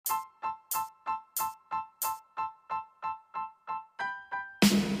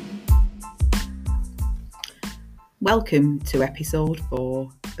Welcome to episode 4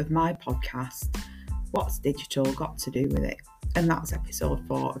 of my podcast, What's Digital Got to Do with It? And that's episode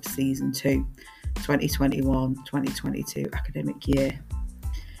 4 of season 2, 2021-2022 academic year.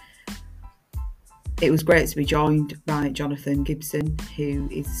 It was great to be joined by Jonathan Gibson, who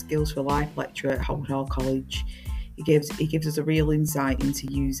is a Skills for Life lecturer at Hotwood Hall College. He gives us a real insight into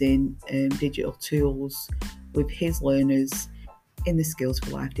using digital tools with his learners in the Skills for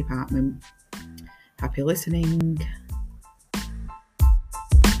Life department. Happy listening.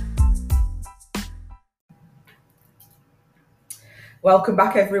 Welcome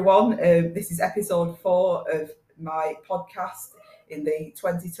back, everyone. This is episode 4 of my podcast in the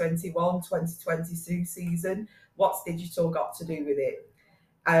 2021-2022 season. What's digital got to do with it?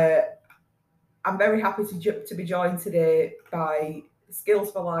 I'm very happy to be joined today by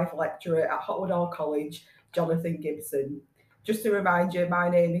Skills for Life lecturer at Hotwood Hall College, Jonathan Gibson. Just to remind you,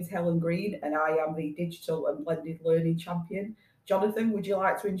 my name is Helen Green and I am the Digital and Blended Learning Champion. Jonathan, would you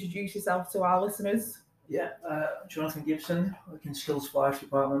like to introduce yourself to our listeners? Yeah, Jonathan Gibson, working in Skills for Life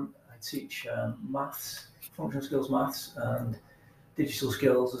department. I teach maths, functional skills maths and digital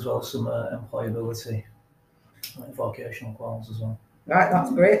skills, as well as some employability and vocational quals as well. Right,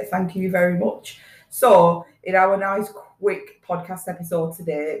 that's great. Thank you very much. So, in our nice quick podcast episode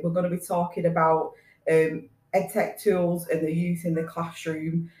today, we're going to be talking about EdTech tools and the use in the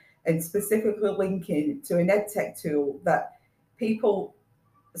classroom, and specifically linking to an EdTech tool that people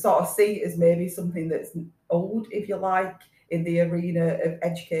sort of see as maybe something that's old, if you like, in the arena of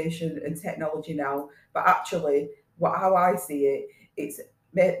education and technology now. But actually, how I see it, it's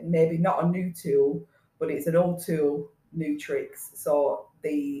maybe not a new tool, but it's an old tool, new tricks. So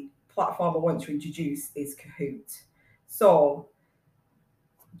the platform I want to introduce is Kahoot. So,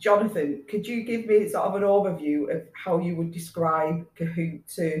 Jonathan, could you give me sort of an overview of how you would describe Kahoot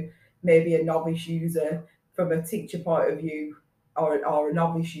to maybe a novice user from a teacher point of view, or a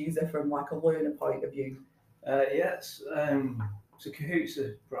novice user from like a learner point of view? Yes, so Kahoot's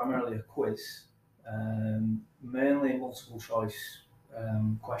primarily a quiz, mainly multiple choice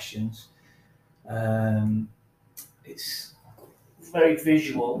questions. It's very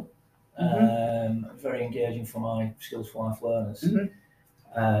visual, very engaging for my Skills for Life learners.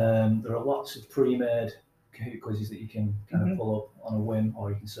 There are lots of pre-made Kahoot quizzes that you can kind of pull up on a whim, or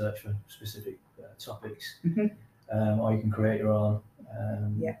you can search for specific topics, or you can create your own.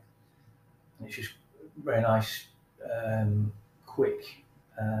 And it's just very nice, quick,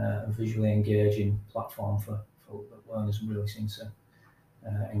 visually engaging platform for learners really seem to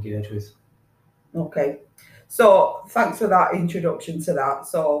engage with. Okay, so thanks for that introduction to that.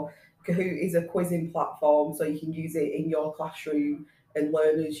 So Kahoot is a quizzing platform, so you can use it in your classroom and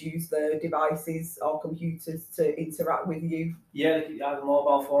learners use the devices or computers to interact with you. Yeah, either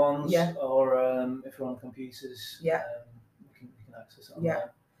mobile phones or if you're on computers, you can access it on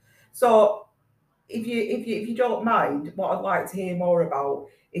there. So if you don't mind, what I'd like to hear more about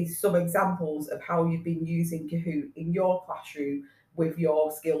is some examples of how you've been using Kahoot in your classroom with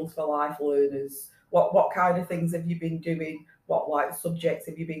your Skills for Life learners. What kind of things have you been doing? What like subjects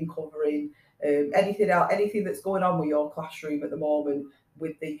have you been covering? Anything else, anything that's going on with your classroom at the moment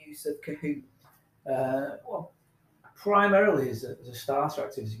with the use of Kahoot? Well, primarily as a starter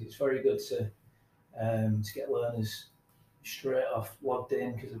activity, it's very good to get learners straight off logged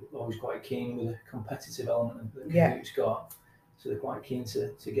in, because they're always quite keen with the competitive element that Kahoot's got, so they're quite keen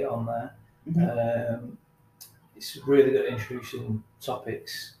to get on there. It's really good at introducing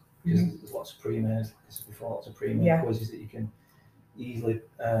topics, because there's lots of pre-made, quizzes that you can easily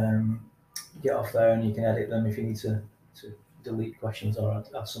get off there, and you can edit them if you need to delete questions or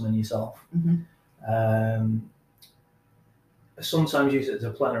add some in yourself. I sometimes use it as a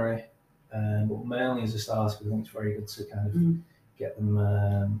plenary, but mainly as a starter, because I think it's very good to kind of get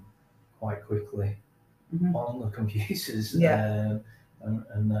them quite quickly on the computers. And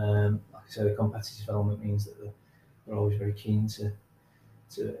like I say, the competitive element means that they're always very keen to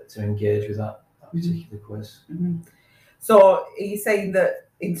engage with that particular quiz. So are you saying that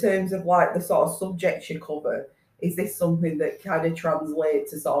in terms of like the sort of subjects you cover, is this something that kind of translates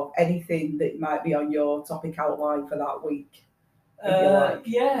to sort of anything that might be on your topic outline for that week?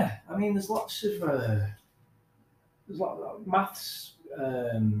 Yeah, I mean, there's lots of maths.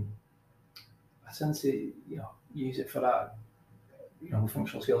 I tend to use it for that.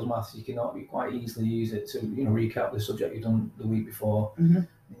 Functional skills maths, you quite easily use it to recap the subject you've done the week before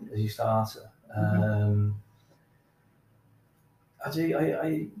as your starter. I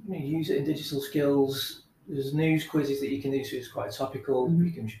use it in digital skills. There's news quizzes that you can do, so it's quite topical. You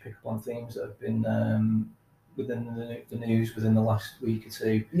can just pick up on themes that have been within the news within the last week or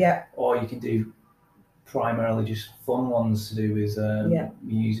two. Or you can do primarily just fun ones to do with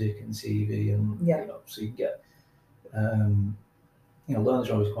music and TV, and so you can get learners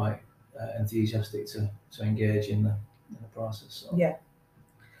are always quite enthusiastic to engage in the process. So. Yeah.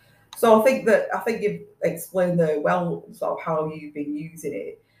 So I think you've explained well sort of how you've been using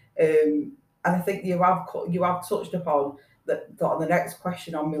it, and I think you have touched upon that on the next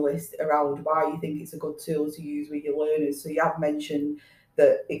question on my list around why you think it's a good tool to use with your learners. So you have mentioned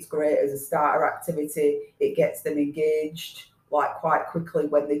that it's great as a starter activity. It gets them engaged like quite quickly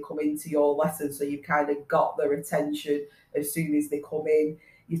when they come into your lesson, so you've kind of got their attention as soon as they come in.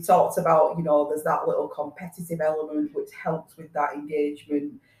 You talked about, there's that little competitive element which helps with that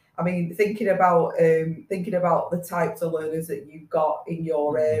engagement. I mean, thinking about the types of learners that you've got in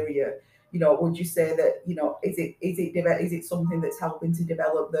your area, would you say that, is it something that's helping to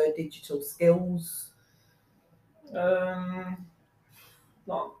develop their digital skills? Not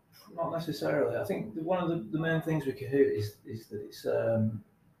necessarily. I think one of the main things with Kahoot is that it's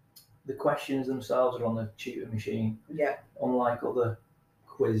the questions themselves are on the tutor machine. Yeah. Unlike other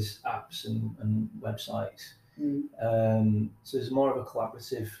quiz apps and websites. So there's more of a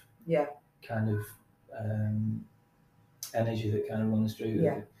collaborative kind of energy that kind of runs through.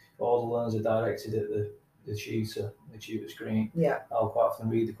 Yeah. All the learners are directed at the tutor screen. Yeah. I'll quite often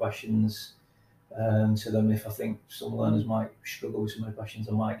read the questions to them. If I think some learners might struggle with some of the questions,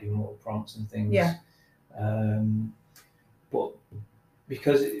 I might give them little prompts and things. Yeah. But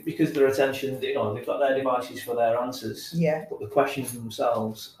because their attention, they've got their devices for their answers. Yeah. But the questions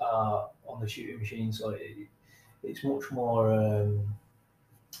themselves are on the tutor machine, so it's much more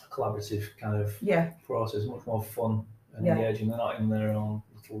collaborative kind of process, much more fun and engaging. They're not in their own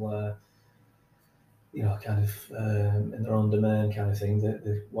little, kind of in their own domain kind of thing.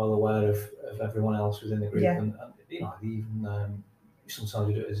 They're well aware of everyone else within the group, and even sometimes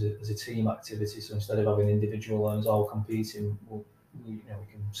we do it as a team activity. So instead of having individual learners all competing, we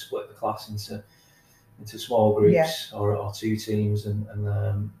can split the class into small groups or two teams, and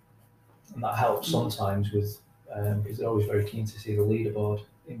that helps sometimes with because they're always very keen to see the leaderboard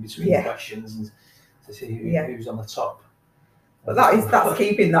in between the questions and to see who's on the top. But that's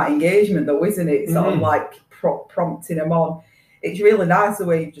keeping that engagement though, isn't it? Sort of like prompting them on. It's really nice the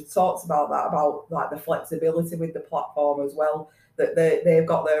way you just talked about that, about like the flexibility with the platform as well, that they've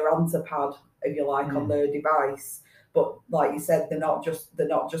got their answer pad, if you like, on their device. But like you said, they're not just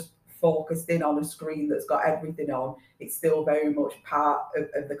focused in on a screen that's got everything on. It's still very much part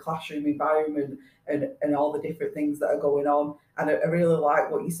of the classroom environment and all the different things that are going on. And I really like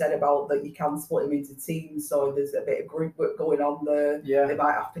what you said about that you can split them into teams, so there's a bit of group work going on there. Yeah. They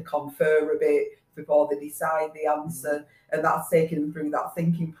might have to confer a bit before they decide the answer, and that's taking them through that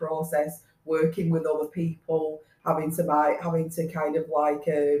thinking process, working with other people, having to kind of like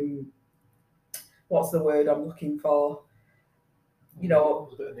what's the word I'm looking for? A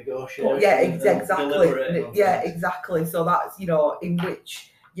bit of negotiation. Yeah, exactly. Yeah, exactly. So that's, in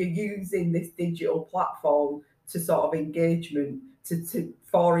which you're using this digital platform to sort of engagement,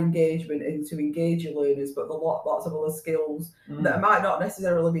 for engagement and to engage your learners, but lots of other skills that might not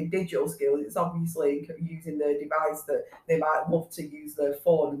necessarily be digital skills. It's obviously using their device that they might love to use their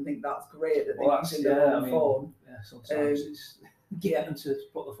phone and think that's great that they're using their own phone. Yeah, sometimes it's get them to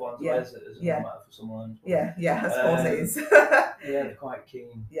put the phone away as a matter for someone. Yeah, I suppose it is. They're quite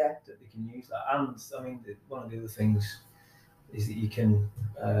keen that they can use that. And I mean, one of the other things is that you can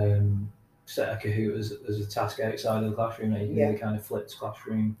set a Kahoot as a task outside of the classroom. You can do the kind of flipped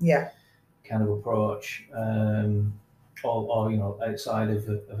classroom kind of approach, or outside of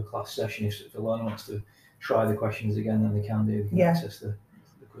a class session. If the learner wants to try the questions again, then they can do. They can access the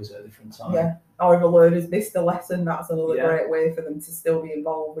quiz at a different time. Yeah. Or if a learner's missed a lesson, that's another great way for them to still be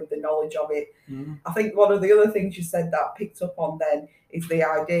involved with the knowledge of it. I think one of the other things you said that picked up on then is the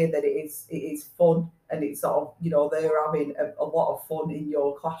idea that it is fun, and it's sort of, they're having a lot of fun in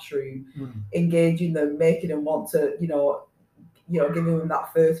your classroom, engaging them, making them want to, giving them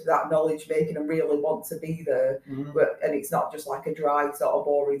that knowledge, making them really want to be there. And it's not just like a dry sort of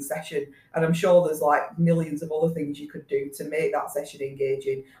boring session. And I'm sure there's like millions of other things you could do to make that session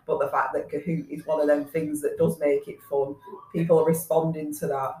engaging. But the fact that Kahoot is one of them things that does make it fun, people are responding to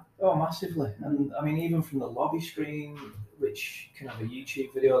that. Oh, massively. And I mean, even from the lobby screen, which can have a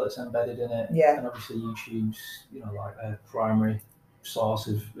YouTube video that's embedded in it. Yeah. And obviously YouTube's, like a primary source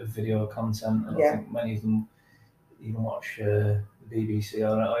of video content. And I think many of them even watch the BBC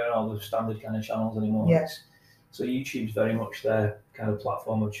or all the standard kind of channels anymore. Yeah. So YouTube's very much their kind of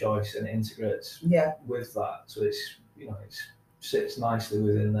platform of choice, and it integrates with that. So it's it sits nicely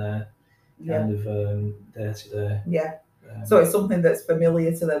within their kind of day-to-day So it's something that's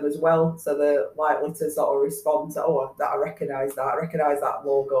familiar to them as well. So they're likely to sort of respond to, oh, I recognise that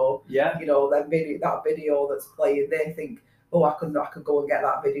logo. Yeah. You know, that video that's playing. They think, oh, I could go and get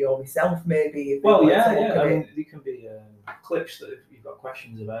that video myself, maybe. Well, yeah. I mean, there can be clips that you've got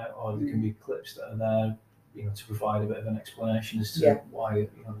questions about, or there can be clips that are there, you know, to provide a bit of an explanation as to why, you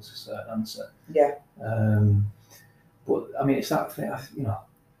know, there's a certain answer. Yeah. But I mean, it's that thing, you know,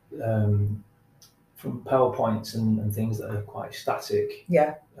 from PowerPoints and things that are quite static.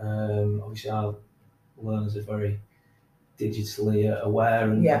 Yeah. Obviously, our learners are very digitally aware,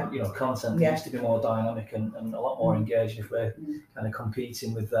 and you know, content needs to be more dynamic and a lot more engaging if we're kind of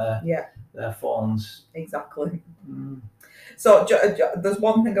competing with their phones. Exactly. So there's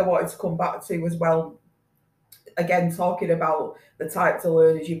one thing I wanted to come back to as well. Again, talking about the types of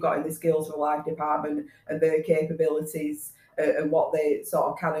learners you've got in the Skills for Life department and their capabilities and what they sort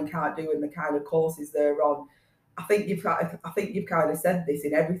of can and can't do and the kind of courses they're on. I think you've kind of said this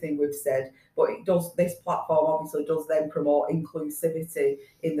in everything we've said, but this platform obviously does then promote inclusivity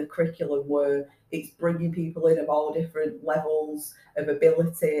in the curriculum, where it's bringing people in of all different levels of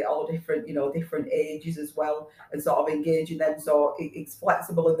ability, all different, you know, different ages as well, and sort of engaging them. So it's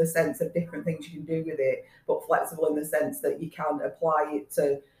flexible in the sense of different things you can do with it, but flexible in the sense that you can apply it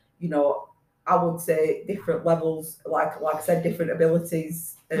to, you know, I would say different levels, like I said, different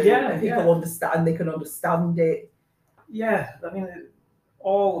abilities. And people understand, they can understand it. Yeah, I mean,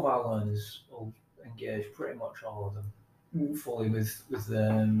 all of our learners will engage, pretty much all of them, fully with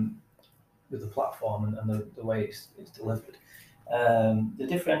the platform and the way it's delivered. The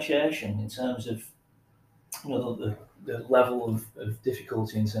differentiation in terms of, you know, the level of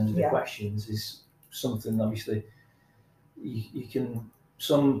difficulty in terms of the questions is something, obviously, you can.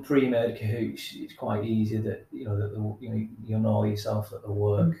 Some pre-made Kahoots, it's quite easy that, you know, you know yourself that they'll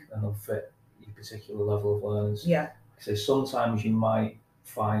work and they'll fit your particular level of learners. Yeah. So sometimes you might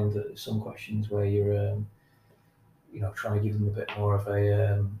find that some questions where you're, you know, trying to give them a bit more of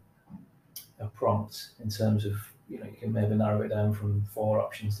a prompt in terms of, you know, you can maybe narrow it down from 4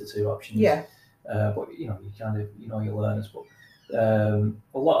 options to 2 options. Yeah. But you know, you kind of, you know, your learners, but a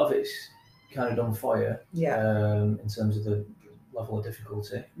lot of it's kind of done for you. Yeah. In terms of the level of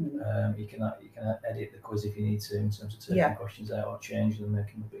difficulty. You can edit the quiz if you need to, in terms of taking questions out or changing them,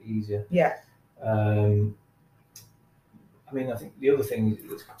 making them a bit easier. Yeah. I mean, I think the other thing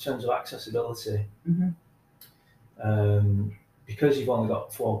in terms of accessibility, because you've only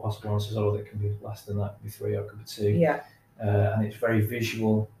got 4 possible answers, or it can be less than that, it can be 3 or it can be 2. Yeah. And it's very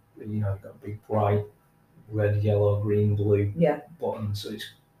visual. You know, you've got big, bright red, yellow, green, blue buttons. So it's,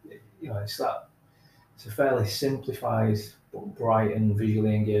 you know, it's a fairly simplified but bright and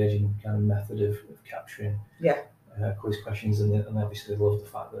visually engaging kind of method of capturing quiz questions, and obviously love the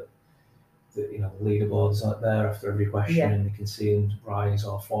fact that you know, the leaderboards are there after every question, and they can see them rise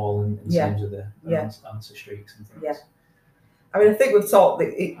or fall in terms of the answer streaks and things. Yeah. I mean, I think we've talked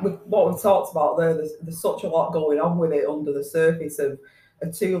what we've talked about there. There's such a lot going on with it under the surface of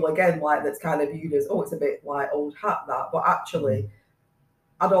a tool, again, like that's kind of viewed as, oh, it's a bit like old hat, that, but actually.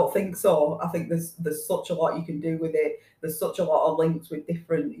 I don't think so. I think there's such a lot you can do with it. There's such a lot of links with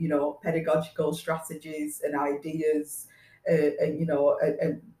different, you know, pedagogical strategies and ideas, and you know,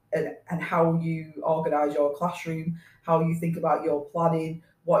 and how you organise your classroom, how you think about your planning,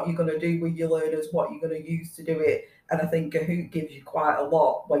 what you're going to do with your learners, what you're going to use to do it. And I think Kahoot gives you quite a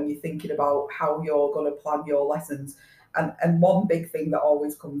lot when you're thinking about how you're going to plan your lessons. And one big thing that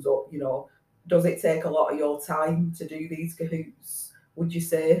always comes up, you know, does it take a lot of your time to do these Kahoots? Would you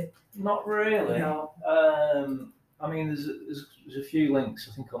say? Not really. No. I mean, there's a few links,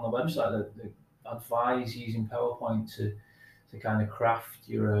 I think, on the website that advise using PowerPoint to kind of craft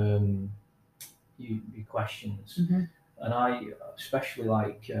your questions. And I especially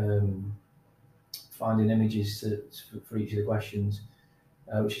like finding images for each of the questions,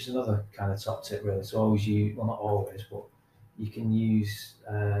 which is another kind of top tip, really. So always use, well, not always, but you can use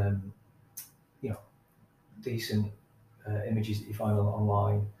you know, decent images that you find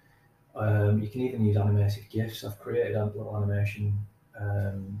online. You can even use animated GIFs. I've created little animation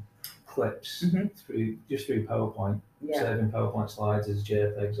clips through PowerPoint, saving PowerPoint slides as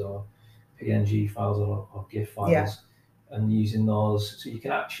JPEGs or PNG files or GIF files, and using those. So you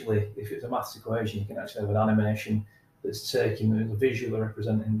can actually, if it's a maths equation, you can actually have an animation that's taking the visually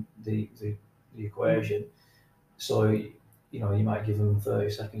representing the equation. So, you know, you might give them 30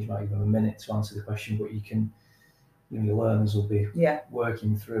 seconds, you might give them a minute to answer the question, but you can, you know, your learners will be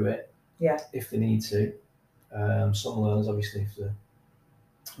working through it if they need to. Some learners, obviously, if they're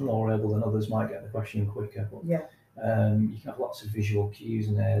more able than others, might get the question quicker. But You can have lots of visual cues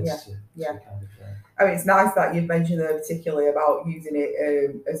and aids to kind of. I mean, it's nice that you've mentioned there particularly about using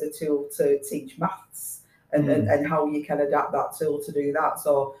it as a tool to teach maths and how you can adapt that tool to do that.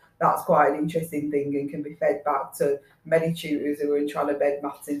 So that's quite an interesting thing and can be fed back to many tutors who are trying to bed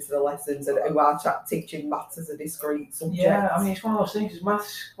maths into the lessons and who are teaching maths as a discrete subject. Yeah, I mean, it's one of those things, because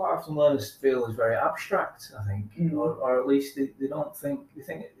maths, quite often learners feel is very abstract, I think, or at least they don't think, they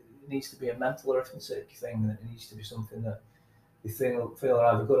think it needs to be a mental arithmetic thing, that it needs to be something that they feel are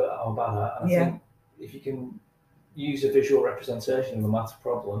either good at or bad at. And I think if you can use a visual representation of a maths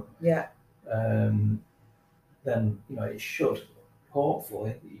problem, then it should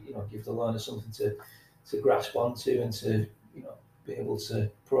hopefully give the learner something to grasp onto and to be able to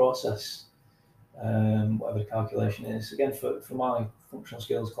process whatever the calculation is. Again, for my functional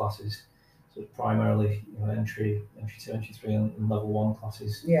skills classes, so primarily entry 2, entry 3, and level 1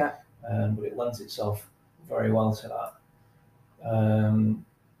 classes. But it lends itself very well to that. I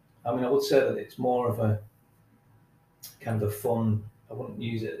mean, I would say that it's more of a kind of a fun. I wouldn't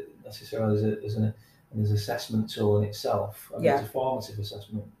use it necessarily as an assessment tool in itself. I mean, it's a formative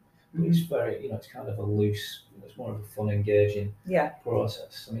assessment, but it's very, it's kind of a loose. It's more of a fun, engaging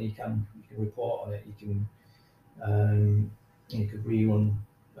process. I mean, you can report on it. You can you could rerun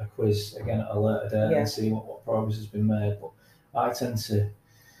a quiz again at a later date and see what progress has been made. But I tend to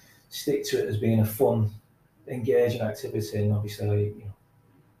stick to it as being a fun, engaging activity, and obviously,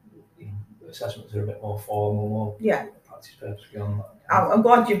 assessments are a bit more formal, more practice papers beyond that. I'm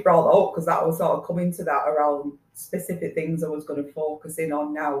glad you brought that up, because that was sort of coming to that around specific things I was going to focus in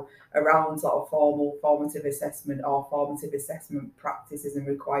on now around sort of formative assessment or formative assessment practices and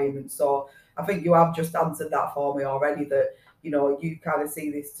requirements. So I think you have just answered that for me already, that you kind of see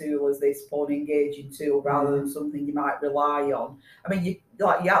this tool as this fun, engaging tool rather than something you might rely on. I mean,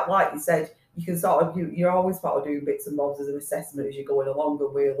 like you said, you can sort of you're always sort of doing bits and bobs as an assessment as you're going along,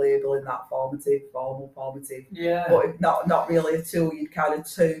 and we're labelling that formative, but not really a tool you'd kind of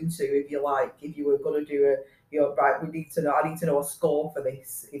turn to if you were going to do I need to know a score for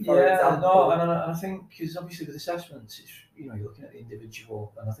this. For example. And I think, because obviously with assessments, it's, you're looking at the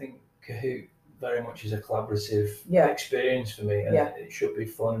individual, and I think Kahoot very much is a collaborative experience for me, and it should be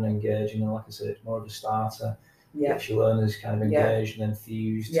fun and engaging. And like I said, it's more of a starter. Gets your learners kind of engaged and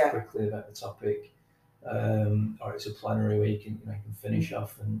enthused quickly about the topic, or it's a plenary where you can finish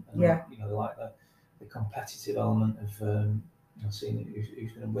off and they like the competitive element of seeing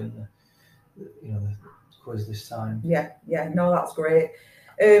who's going to win the quiz this time. No, that's great.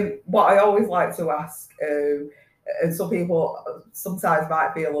 What I always like to ask, and some people sometimes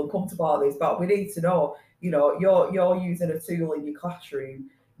might feel uncomfortable at this, but we need to know, you're using a tool in your classroom.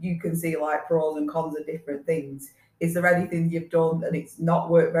 You can see like pros and cons of different things. Is there anything you've done and it's not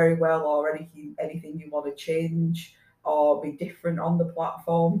worked very well, or anything you want to change or be different on the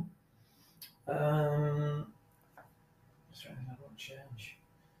platform? Is there anything I want to change?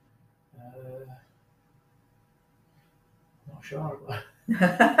 Not sure. I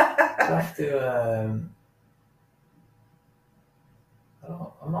have to.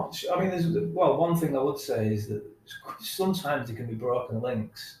 I'm not sure. I mean, one thing I would say is that sometimes there can be broken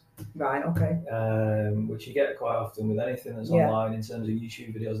links. Right, okay. Which you get quite often with anything that's online, in terms of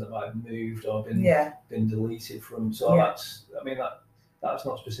YouTube videos that might have moved or been deleted from. So that's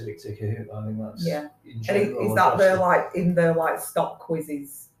not specific to Kahoot. I think that's in general. And is that in the stock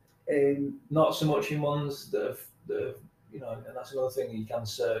quizzes? Not so much in ones that have and that's another thing that you can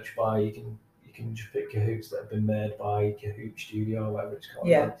search by. You can just pick Kahoots that have been made by Kahoot Studio or whatever it's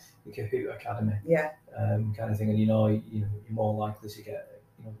called. The Kahoot Academy. Kind of thing, and you're more likely to get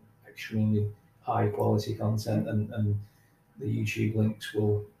extremely high quality content, and the YouTube links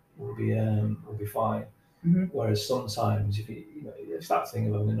will be fine. Whereas sometimes if it's that thing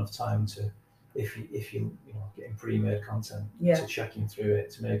of having enough time to, if you getting pre-made content, to checking through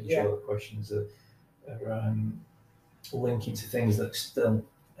it, to making sure that questions are linking to things that still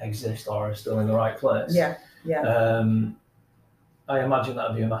exist or are still in the right place. I imagine that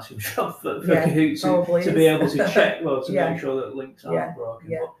would be a massive job for Kahoot to be able to check, to make sure that links aren't broken.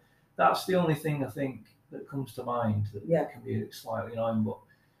 But that's the only thing I think that comes to mind that can be slightly annoying, but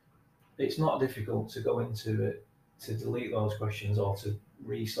it's not difficult to go into it, to delete those questions or to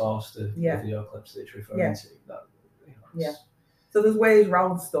resource the video clips that it's referring to. So there's ways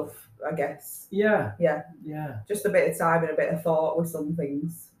around stuff, I guess. Yeah. Just a bit of time and a bit of thought with some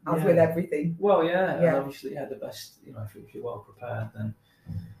things, as with everything. Well, and obviously, the best, if you're well prepared, then.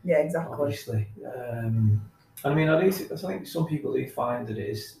 Yeah, exactly. Obviously. I mean, I think some people do find that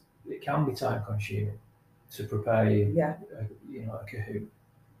it can be time consuming to prepare a Kahoot.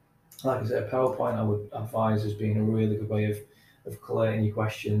 like I said, PowerPoint I would advise as being a really good way of collating your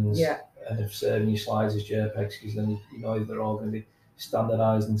questions and of saving your slides as JPEGs, because then you know they're all going to be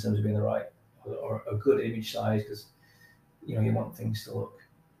standardized in terms of being the right or a good image size, because you know you want things to look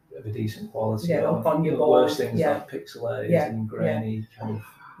of a decent quality. Up on your the board. worst things like pixelated and grainy kind of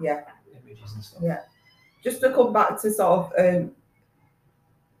images and stuff. Yeah. Just to come back to sort of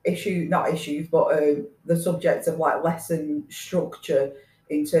the subject of like lesson structure,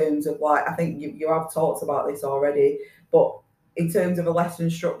 in terms of like, I think you have talked about this already, but in terms of a lesson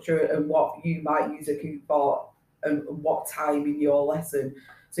structure and what you might use a Kahoot for and what time in your lesson.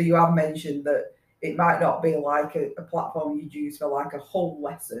 So you have mentioned that it might not be like a platform you'd use for like a whole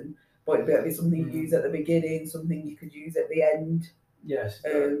lesson, but it'd be something you use at the beginning, something you could use at the end. Yes.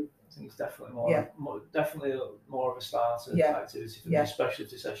 I think it's definitely more of a starter activity for me, especially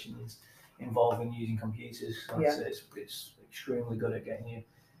if the sessions involving using computers. Like I say, it's extremely good at getting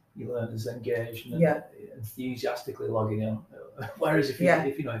your learners engaged and enthusiastically logging in. Whereas if you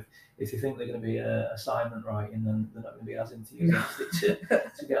think they're going to be assignment writing, then they're not going to be as enthusiastic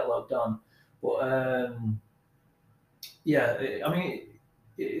to get logged on. But I mean,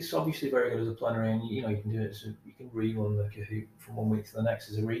 it's obviously very good as a plenary, and you can do it. So you can rerun the Kahoot from one week to the next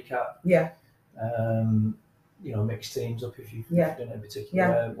as a recap. Mix teams up if you've done it in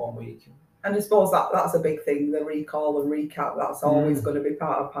particular 1 week. And I suppose that's a big thing, the recall and recap. That's always going to be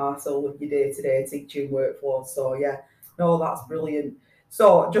part and parcel of your day-to-day teaching workflow. So that's brilliant.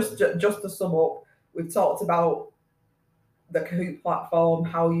 So just to sum up, we've talked about the Kahoot platform,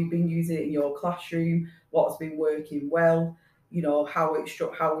 how you've been using it in your classroom, what's been working well, how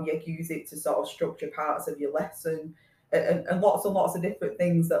you use it to sort of structure parts of your lesson, and lots of different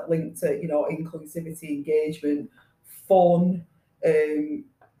things that link to inclusivity, engagement, fun,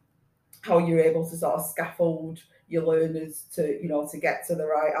 how you're able to sort of scaffold your learners to get to the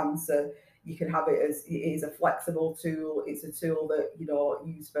right answer. You can have it as it is a flexible tool. It's a tool that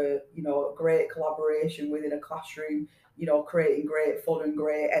used for great collaboration within a classroom, creating great fun and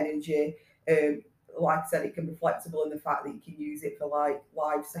great energy. Like I said, it can be flexible in the fact that you can use it for like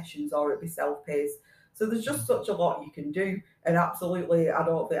live sessions, or it be self-paced. So there's just such a lot you can do. And absolutely, I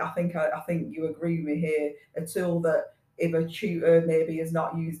think you agree with me here. A tool that if a tutor maybe has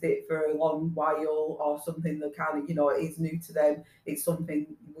not used it for a long while, or something that kind of it is new to them, it's something.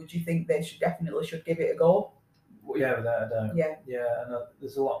 Would you think they should give it a go? Well, yeah, without a doubt. Yeah, and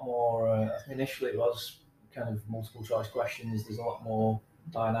there's a lot more. Initially, it was kind of multiple choice questions. There's a lot more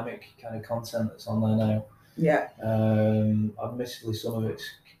dynamic kind of content that's on there now. Yeah. Admittedly, some of it's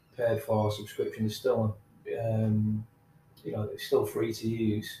paid for subscription. Is still, it's still free to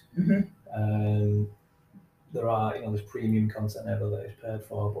use. Mm-hmm. There are, there's premium content ever that is paid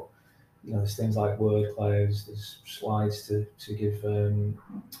for, but there's things like word clouds, there's slides to give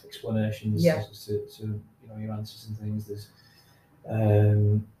explanations as to your answers and things. There's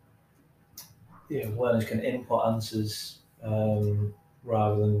learners can input answers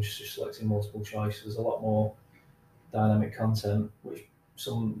rather than just selecting multiple choice. There's a lot more dynamic content, which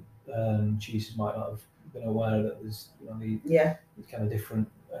some tutors might not have been aware that there's the kind of different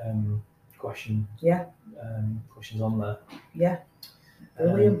questions on there.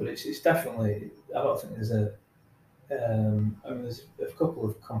 Brilliant. But it's definitely, I don't think there's there's a couple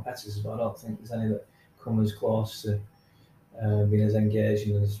of competitors, but I don't think there's any that come as close to being as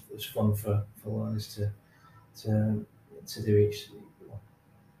engaging and as fun for learners to do each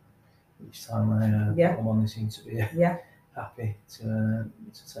time they come on. They seem to be happy to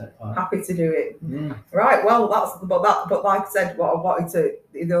take part. Happy to do it. Right. Well, but like I said, what I wanted to,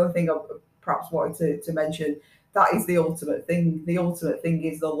 the other thing I perhaps wanted to mention, that is the ultimate thing. The ultimate thing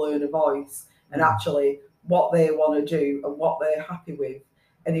is the learner voice, and actually what they want to do and what they're happy with.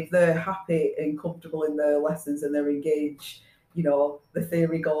 And if they're happy and comfortable in their lessons and they're engaged, the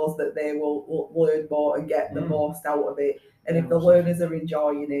theory goes that they will learn more and get the most out of it. And if the learners are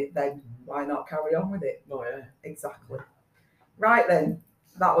enjoying it, then why not carry on with it? Oh yeah, exactly. Right then,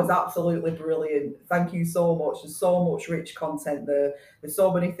 that was absolutely brilliant. Thank you so much. There's so much rich content there. There's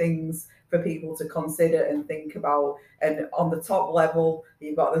so many things for people to consider and think about. And on the top level,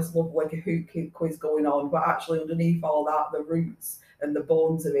 you've got this lovely Kahoot quiz going on, but actually underneath all that, the roots and the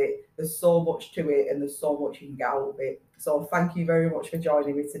bones of it, there's so much to it and there's so much you can get out of it. So thank you very much for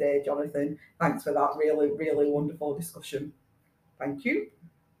joining me today, Jonathan. Thanks for that really, really wonderful discussion. Thank you.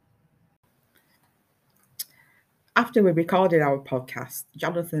 After we recorded our podcast,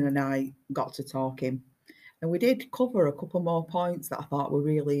 Jonathan and I got to talking, and we did cover a couple more points that I thought were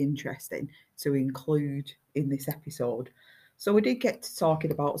really interesting to include in this episode. So we did get to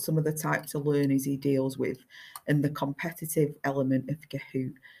talking about some of the types of learners he deals with and the competitive element of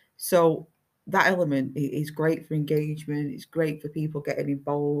Kahoot. So that element is great for engagement. It's great for people getting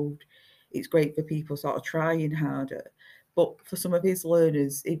involved. It's great for people sort of trying harder. But for some of his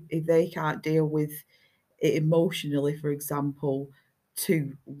learners, if they can't deal with it emotionally, for example,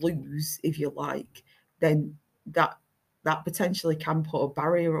 to lose, if you like, then that potentially can put a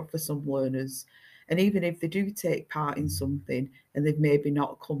barrier up for some learners. And even if they do take part in something and they've maybe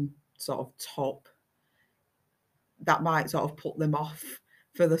not come sort of top, that might sort of put them off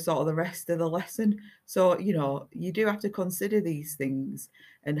for the sort of the rest of the lesson. So, you do have to consider these things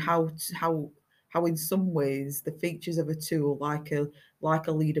and how in some ways the features of a tool like a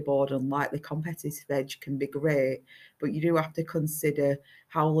leaderboard and like the competitive edge can be great, but you do have to consider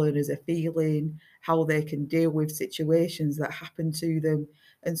how learners are feeling, how they can deal with situations that happen to them,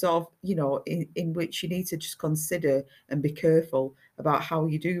 and sort of, in which you need to just consider and be careful about how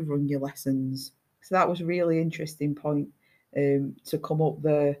you do run your lessons. So that was a really interesting point to come up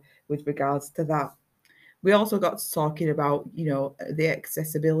there with regards to that. We also got to talking about, the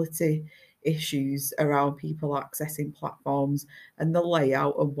accessibility issues around people accessing platforms and the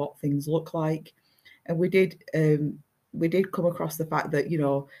layout and what things look like. And we did come across the fact that,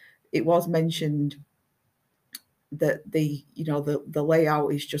 it was mentioned that the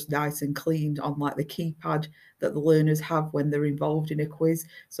layout is just nice and clean on like the keypad that the learners have when they're involved in a quiz,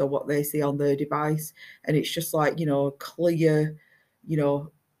 so what they see on their device, and it's just like, clear, you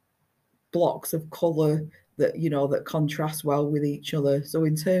know blocks of color that contrast well with each other. So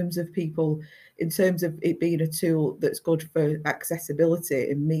in terms of it being a tool that's good for accessibility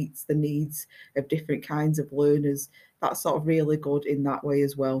and meets the needs of different kinds of learners, that's sort of really good in that way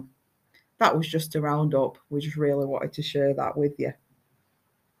as well. That was just a roundup. We just really wanted to share that with you.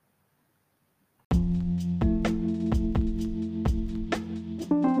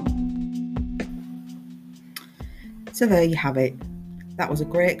 So there you have it. That was a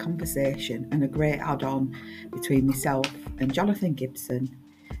great conversation and a great add-on between myself and Jonathan Gibson,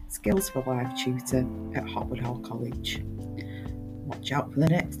 Skills for Life tutor at Hotwood Hall College. Watch out for the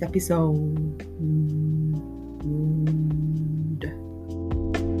next episode.